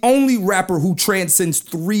he's the only rapper who transcends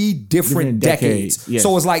 3 different decades. Yes.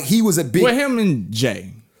 So it's like he was a big. With him and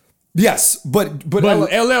Jay. Yes, but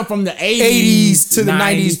LL from the 80s to the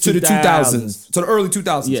 90s to the 2000s to the early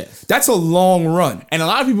 2000s. Yes. That's a long run. And a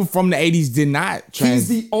lot of people from the 80s did not. He's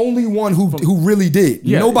the only one who really did.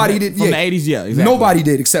 Yeah, Nobody did. From the 80s, yeah, exactly. Nobody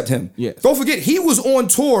did except him. Yes. Don't forget, he was on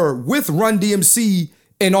tour with Run DMC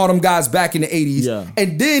and all them guys back in the 80s. Yeah.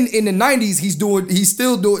 And then in the 90s, he's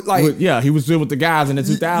still doing like. He was still with the guys in the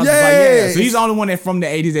 2000s. Yeah. So he's the only one that from the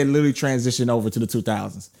 80s that literally transitioned over to the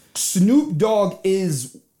 2000s. Snoop Dogg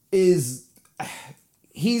is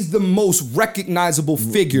he's the most recognizable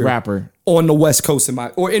figure rapper on the West Coast I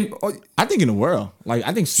think in the world. Like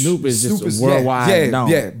I think Snoop is just worldwide known.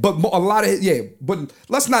 Yeah, but a lot of but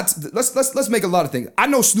let's make a lot of things. I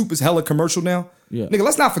know Snoop is hella commercial now. Yeah. Nigga,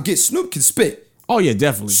 let's not forget Snoop can spit. Oh yeah,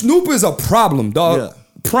 definitely. Snoop is a problem, dog. Yeah.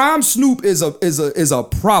 Prime Snoop is a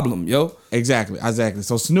problem, yo. Exactly.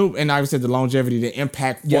 So Snoop, and I said the longevity, the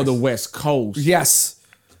impact for the West Coast. Yes.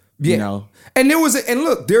 Yeah. You know. And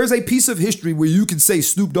there is a piece of history where you can say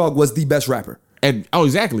Snoop Dogg was the best rapper. And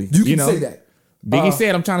exactly. You can say that. Biggie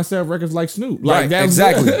said, "I'm trying to sell records like Snoop." Like that.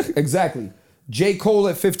 Exactly. J. Cole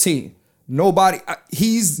at 15. Nobody.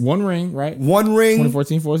 He's one ring, right?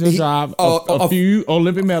 2014 for his job. A few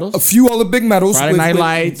Olympic medals. A few Olympic medals. Friday Night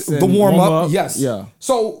Lights. The warm up. Yes. Yeah.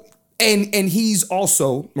 So and he's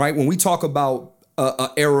also right when we talk about a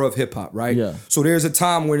era of hip hop, right? Yeah. So there's a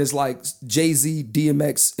time when it's like Jay-Z,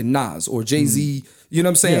 DMX, and Nas, or Jay-Z. You know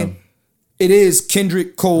what I'm saying? Yeah. It is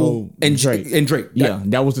Kendrick, Cole, and Drake.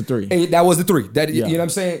 That was the 3. That was the 3. You Yeah. know what I'm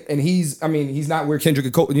saying? And he's not where Kendrick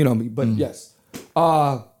and Cole, you know me, but yes.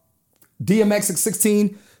 DMX at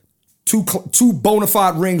 16, two bona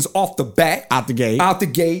fide rings off the bat. Out the gate.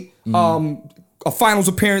 A finals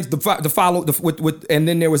appearance, and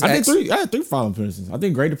then there was I X. had 3 final appearances. I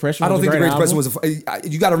think Great Depression. I don't think the Great Depression album.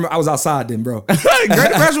 was you got to remember, I was outside then, bro. Great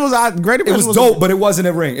Depression was out. Great Depression it was dope, but it wasn't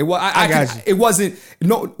a ring. It was. I got you. It wasn't.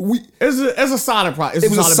 No, It's a solid project. It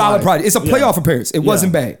was a solid project. It's a playoff appearance. It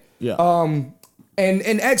wasn't bad. Yeah.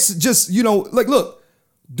 And X just like look.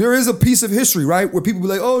 There is a piece of history, right, where people be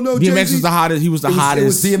like, "Oh no, DMX Jay-Z. was the hottest. He was the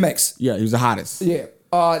hottest. It was DMX. Yeah, he was the hottest. Yeah.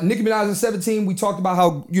 Nicki Minaj at 17. We talked about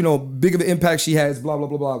how big of an impact she has. Blah blah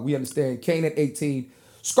blah blah. We understand. Kane at 18.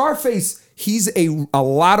 Scarface. He's a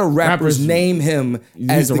lot of rappers name him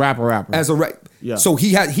as a rapper. As a rap. Yeah. So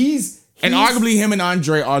he's and arguably him and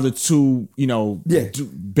Andre are the two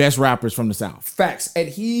best rappers from the South. Facts.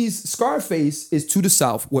 And Scarface is to the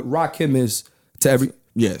South what Rakim is to every.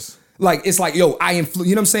 Yes. Like it's like, yo, you know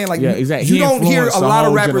what I'm saying? Like, yeah, exactly. You don't hear a lot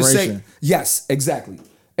of rappers generation. say, yes, exactly.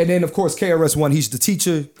 And then of course KRS-One, he's the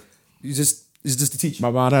teacher. He's just the teacher.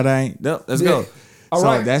 Let's go. All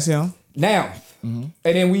right, that's him. Now, and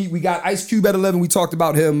then we got Ice Cube at 11. We talked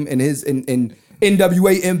about him and his and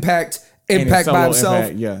NWA impact by himself.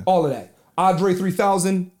 Impact, yeah. All of that. Andre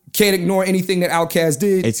 3000. Can't ignore anything that Outkast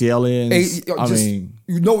did. ATLiens.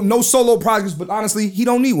 No solo projects, but honestly, he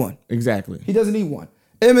don't need one. Exactly. He doesn't need one.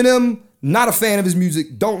 Eminem, not a fan of his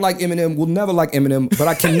music. Don't like Eminem. Will never like Eminem. But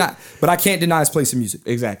I can't deny his place in music.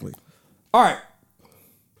 Exactly. All right.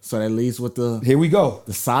 So that leaves with Here we go.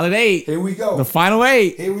 The solid 8. Here we go. The final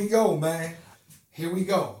 8. Here we go, man. Here we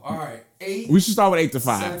go. All right. 8. We should start with 8 to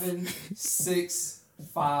 5. 7, 6,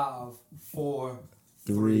 5, 4,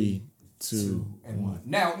 3, 2, and 1.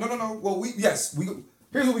 Now, no. Well, here's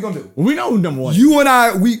what we're gonna do. We know who number 1. You and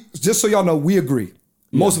I, just so y'all know, we agree.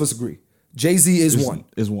 Most of us agree. Jay-Z is 1.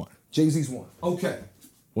 Is 1. Jay-Z's 1. Okay.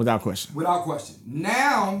 Without question. Without question.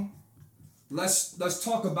 Now, let's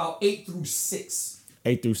talk about 8 through 6.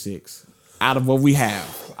 8 through 6. Out of what we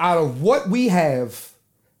have. Out of what we have,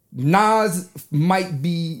 Nas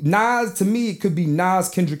to me, it could be Nas,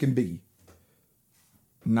 Kendrick, and Biggie.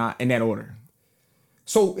 Not in that order.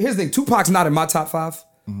 So here's the thing. Tupac's not in my top 5,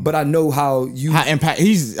 but I know how you... How impact... I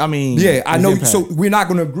know. Impact. So we're not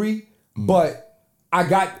going to agree, but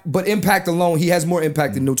Impact alone, he has more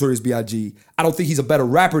impact than Notorious B.I.G. I don't think he's a better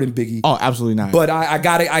rapper than Biggie. Oh, absolutely not. But I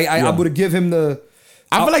got it. I would have give him the...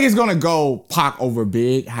 I feel like it's going to go Pac over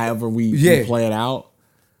Big, however we play it out.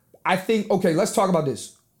 I think, okay, let's talk about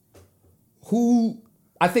this.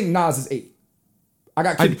 I think Nas is 8.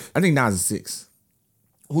 I think Nas is 6.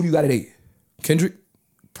 Who do you got at 8? Kendrick?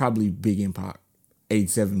 Probably Big and Pac.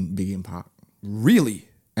 87 Big and Pac. Really?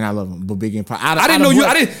 And I love them, but Big and Pac. I didn't know you.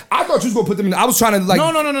 I thought you was gonna put them in. I was trying to like.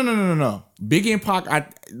 No. Big and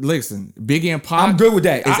Pac. Listen. Big and Pac. I'm good with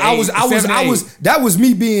that. I was. That was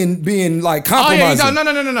me being like compromising. Oh yeah,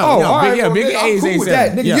 no. Oh, all right, Big I'm cool with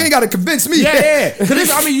that, nigga. You ain't gotta convince me. Yeah.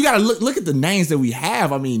 Because you gotta look at the names that we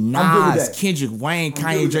have. I mean, Nas, Kendrick, Wayne,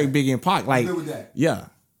 Kanye, Drake, Big and Pac. Like, I'm good with that. Yeah.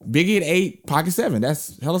 Biggie at 8, Pac at 7.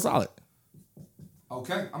 That's hella solid.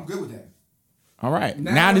 Okay, I'm good with that. All right.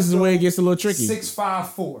 Now this is where it gets a little tricky.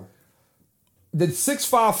 6-5-4. The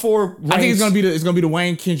 6-5-4 range, I think it's gonna be the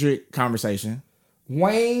Wayne Kendrick conversation.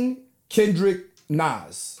 Wayne, Kendrick,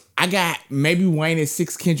 Nas. I got maybe Wayne at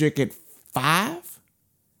 6, Kendrick at 5.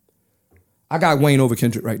 I got Wayne over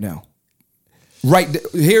Kendrick right now.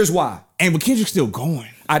 Here's why. And but Kendrick's still going.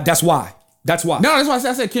 That's why. No, that's why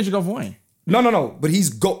I said Kendrick over Wayne. No. But he's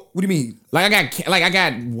go. What do you mean? I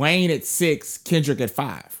got Wayne at 6, Kendrick at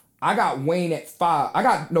 5. I got Wayne at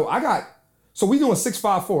 5. So we doing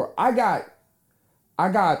 6-5-4.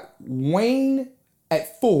 I got Wayne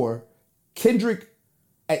at 4, Kendrick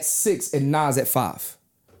at 6, and Nas at 5.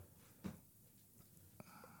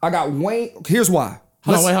 I got Wayne. Here's why.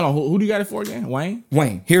 Hold on. Who do you got it for again?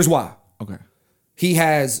 Wayne. Here's why. Okay. He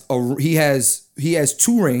has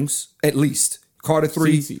 2 rings at least. Carter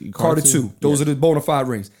 3, Carter 2. Those are the bona fide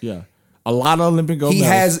rings. Yeah. A lot of Olympic gold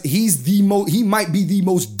medals. He might be the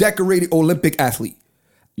most decorated Olympic athlete.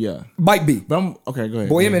 Yeah. Might be. But okay, go ahead.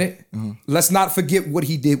 Boy, a minute. Mm-hmm. Let's not forget what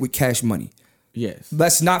he did with Cash Money. Yes.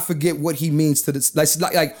 Let's not forget what he means to this. Let's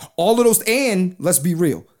like all of those. And let's be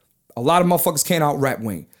real. A lot of motherfuckers can't out rap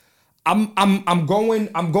Wayne. I'm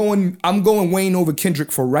going Wayne over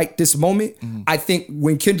Kendrick for right this moment. Mm-hmm. I think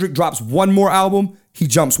when Kendrick drops one more album, he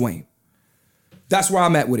jumps Wayne. That's where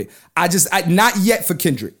I'm at with it. Not yet for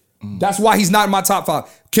Kendrick. That's why he's not in my top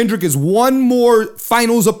 5. Kendrick is one more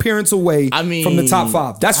finals appearance away from the top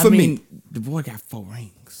 5. That's for me. The boy got 4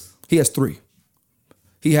 rings. He has 3.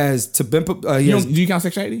 He has Tibimpa. Do you count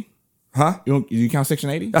Section 80? Huh? Do you count Section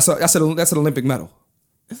 80? That's an Olympic medal.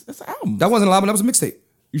 That's an album. That wasn't an album. That was a mixtape.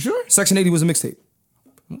 You sure? Section 80 was a mixtape.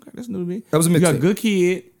 Okay, that's new to me. That was a mixtape. You got Good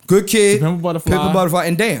Kid. Good Kid. Pimp a Butterfly.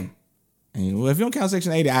 And Damn. And, well, if you don't count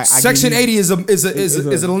Section 80, Section 80 is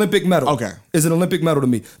an Olympic medal. Okay, is an Olympic medal to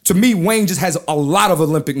me. To me, Wayne just has a lot of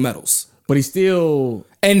Olympic medals. But he's still.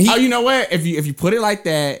 And you know what? If you put it like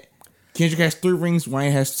that, Kendrick has 3 rings.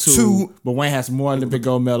 Wayne has 2. But Wayne has more Olympic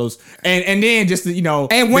gold medals. And then just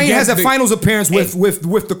And Wayne has a finals appearance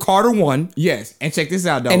with the Carter 1. Yes. And check this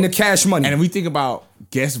out though. And the Cash Money. And if we think about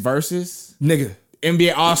guest verses, nigga.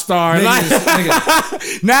 NBA All-Star, it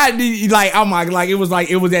was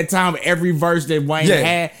that time every verse that Wayne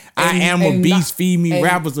had. I am a beast, feed me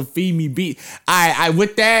rappers or feed me beat. I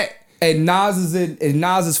with that. And Nas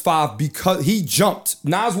is 5 because he jumped.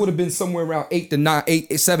 Nas would have been somewhere around 8 to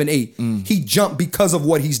 9, 7, 8. He jumped because of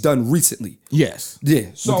what he's done recently. Yes.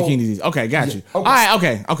 Yeah. So with the kidney disease. Okay, got you. Okay. All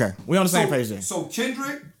right. Okay. We on the same page then. So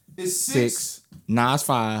Kendrick is 6. Nas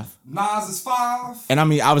 5. Nas is 5. And I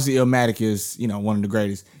mean, obviously, Illmatic is, one of the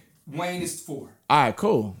greatest. Wayne is 4. All right,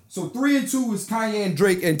 cool. So 3 and 2 is Kanye and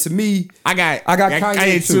Drake, and to me, I got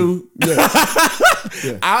Kanye 2. Yeah.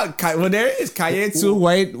 Well, there it is. Kanye 2,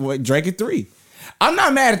 Wayne, Drake at 3. I'm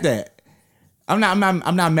not mad at that.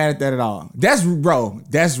 I'm not mad at that at all.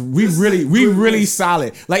 We really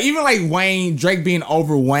solid. Like even like Wayne, Drake being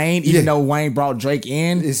over Wayne, even though Wayne brought Drake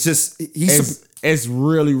in, it's just it's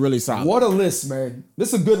really, really solid. What a list, man.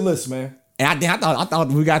 This is a good list, man. And I thought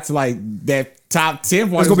we got to like that top 10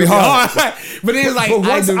 point. It's gonna be hard. But it's like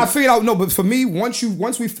I figured out but for me, once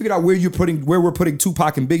we figured out where we're putting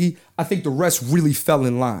Tupac and Biggie, I think the rest really fell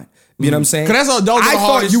in line. You know what I'm saying? Because I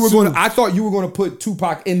thought you were gonna put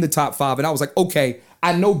Tupac in the top 5, and I was like, okay,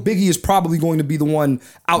 I know Biggie is probably going to be the one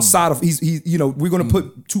outside of we're gonna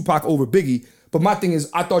put Tupac over Biggie. But my thing is,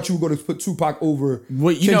 I thought you were going to put Tupac over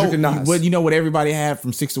Kendrick and Nas. What what everybody had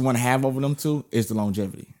from 6 to 1 have over them two is the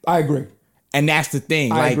longevity. I agree. And that's the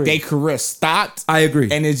thing. Their career stopped. I agree.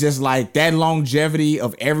 And it's just like that longevity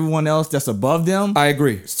of everyone else that's above them. I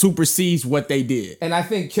agree. Supersedes what they did. And I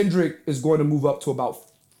think Kendrick is going to move up to about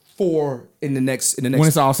 4 in the next. When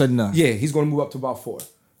it's all said and done. Yeah, he's going to move up to about 4.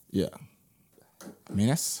 Yeah. I mean,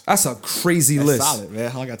 that's a crazy list. Solid,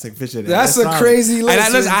 man. I gotta take a picture of that. That's a crazy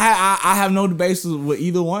list. And I have no debates with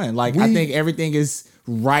either one. Like I think everything is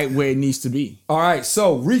right where it needs to be. All right,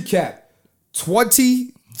 so recap: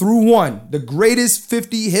 20 through 1, the greatest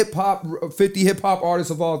 50 hip hop artists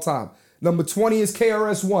of all time. Number 20 is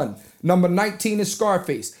KRS-One. Number 19 is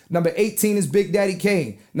Scarface. Number 18 is Big Daddy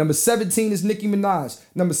Kane. Number 17 is Nicki Minaj.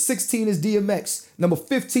 Number 16 is DMX. Number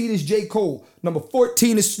 15 is J. Cole. Number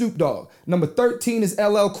 14 is Snoop Dogg. Number 13 is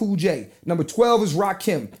LL Cool J. Number 12 is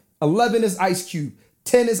Rakim. 11 is Ice Cube.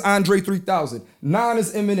 10 is Andre 3000. 9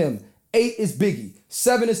 is Eminem. 8 is Biggie.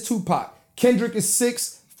 7 is Tupac. Kendrick is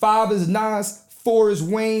 6. 5 is Nas. 4 is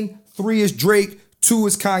Wayne. 3 is Drake. 2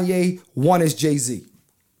 is Kanye. 1 is Jay-Z.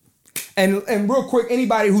 And real quick,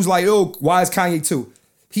 anybody who's like, oh, why is Kanye 2?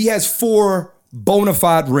 He has 4 bona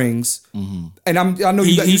fide rings. Mm-hmm. And I know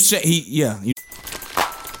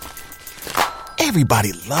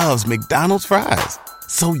Everybody loves McDonald's fries.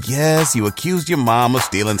 So yes, you accused your mom of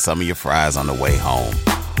stealing some of your fries on the way home.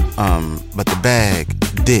 But the bag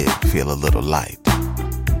did feel a little light.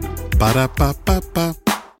 Ba-da-ba-ba-ba.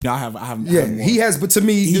 No, I have he has, but to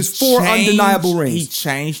me, there's 4 undeniable rings. He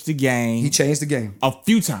changed the game. A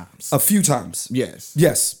few times. Yes.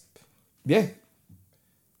 Yeah.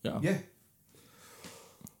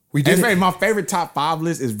 We did. Right. My favorite top 5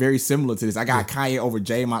 list is very similar to this. I got Kanye over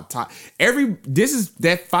Jay in my top. This is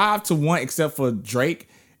that 5 to 1 except for Drake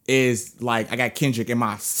is like I got Kendrick in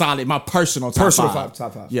my personal top 5.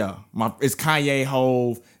 Top 5. Yeah. It's Kanye,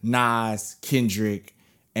 Hove, Nas, Kendrick.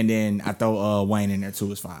 And then I throw Wayne in there too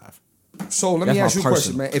as 5. So let me ask you a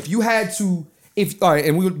question, man. If you had to, all right,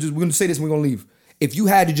 and we're going to say this and we're going to leave. If you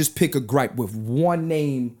had to just pick a gripe with one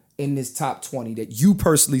name in this top 20 that you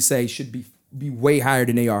personally say should be way higher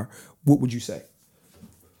than they are, what would you say?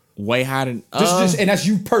 Way higher than... and that's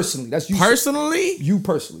you personally. That's you personally? You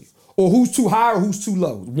personally. Or who's too high or who's too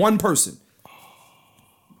low. One person.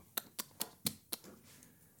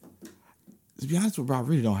 To be honest with you, I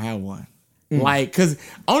really don't have one. Like, cause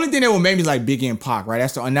only thing that would make me is like Biggie and Pac, right?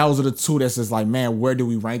 And those are the two that's just like, man, where do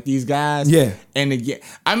we rank these guys? Yeah. And again,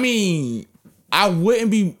 I mean, I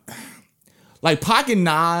wouldn't be like Pac and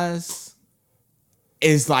Nas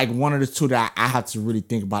is like one of the two that I have to really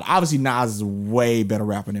think about. Obviously, Nas is a way better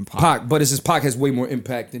rapper than Pac. But it's just Pac has way more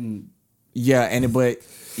impact than but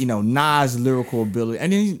Nas' lyrical ability,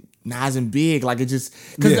 and then Nas and Big, like it just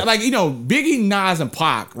because Biggie, Nas, and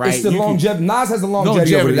Pac, right? It's the longevity. Nas has the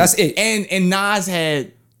longevity. That's it. And Nas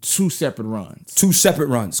had 2 separate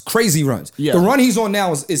runs. Crazy runs. Yeah. The run he's on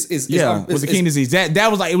now is with the King Disease.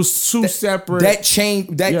 That was like it was 2 separate.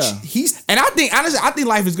 He's and I think honestly,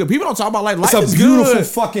 life is good. People don't talk about life. Life is good. It's a beautiful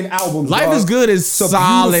fucking album. Life is good. Is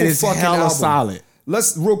solid. It's hella solid.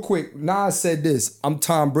 Let's real quick. Nas said this. I'm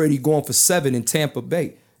Tom Brady going for 7 in Tampa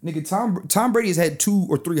Bay. Nigga, Tom Brady has had 2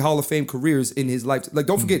 or 3 Hall of Fame careers in his life. Like,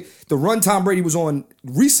 don't forget, the run Tom Brady was on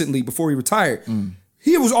recently before he retired,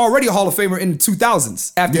 he was already a Hall of Famer in the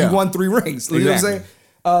 2000s after he won 3 rings. You know what I'm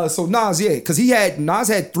saying? So Nas, because Nas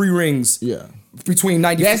had 3 rings between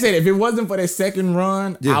 90. That's it. If it wasn't for that second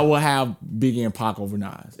run, I would have Biggie and Pac over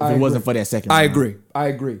Nas. If it wasn't for that second run. I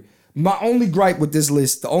agree. My only gripe with this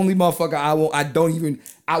list, the only motherfucker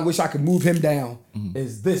I wish I could move him down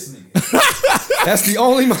is this nigga. That's the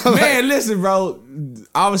only motherfucker. Man, listen, bro.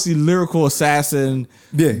 Obviously, lyrical assassin.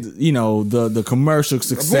 Yeah. The commercial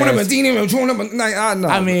success. I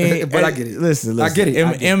mean, but I get it. Listen. I get it.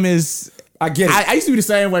 M is. I get it. I used to be the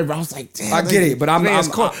same way, bro. I was like, damn. I get it, but I'm like,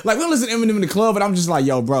 we don't listen to Eminem in the club, but I'm just like,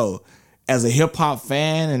 yo, bro. As a hip hop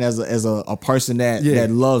fan and as a person that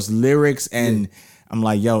loves lyrics and I'm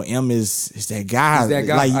like, yo, M is that guy. He's that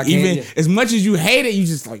guy. Like, even as much as you hate it, you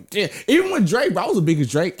just like, damn. Even with Drake, bro, I was the biggest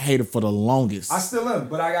Drake hater for the longest. I still am,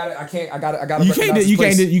 but I got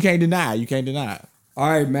You can't deny. All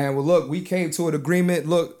right, man. Well, look, we came to an agreement.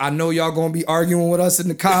 Look, I know y'all gonna be arguing with us in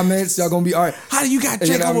the comments. Y'all gonna be arguing. How do you got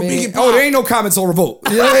Drake over Biggie? Oh, there ain't no comments on Revolt.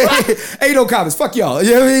 You know what I mean? Ain't no comments. Fuck y'all.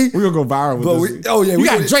 You know what I mean? We're gonna go viral with this. You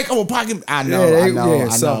got Drake over Pocket. I know.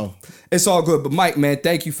 So it's all good. But Mike, man,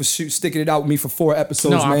 thank you for sticking it out with me for 4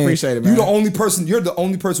 episodes, man. I appreciate it, man. You're the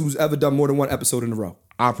only person who's ever done more than 1 episode in a row.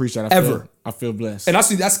 I appreciate it. I feel blessed. And I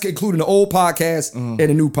see that's including the old podcast and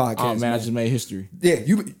the new podcast. Oh, man, I just made history. Yeah,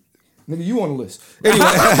 nigga, you on the list. Anyway.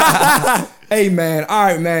 Hey, man. All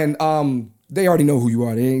right, man. They already know who you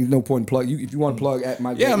are. There ain't no point in plug. If you want to plug at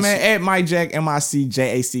Mike Jack. Yeah, man. At Mike Jack,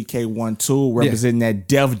 MICJACK12, representing that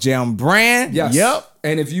Def Jam brand. Yes. Yep.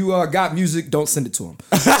 And if you got music, don't send it to him.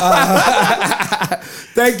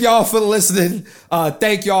 Thank y'all for listening.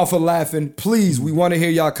 Thank y'all for laughing. Please, we want to hear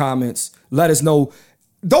y'all comments. Let us know.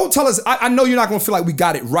 Don't tell us. I know you're not going to feel like we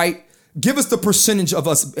got it right. Give us the percentage of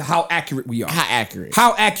us, how accurate we are. How accurate?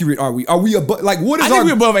 How accurate are we? Are we above, like, what is I think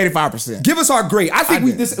we're above 85%. Give us our grade. I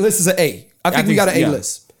think this list is an A. I think we got an A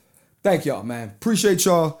list. Thank y'all, man. Appreciate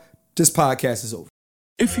y'all. This podcast is over.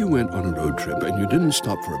 If you went on a road trip and you didn't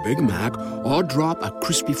stop for a Big Mac or drop a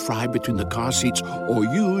crispy fry between the car seats or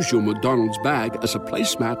use your McDonald's bag as a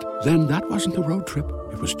placemat, then that wasn't a road trip.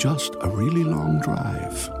 It was just a really long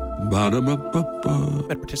drive. Ba-da-ba-ba-ba.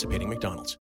 At participating McDonald's.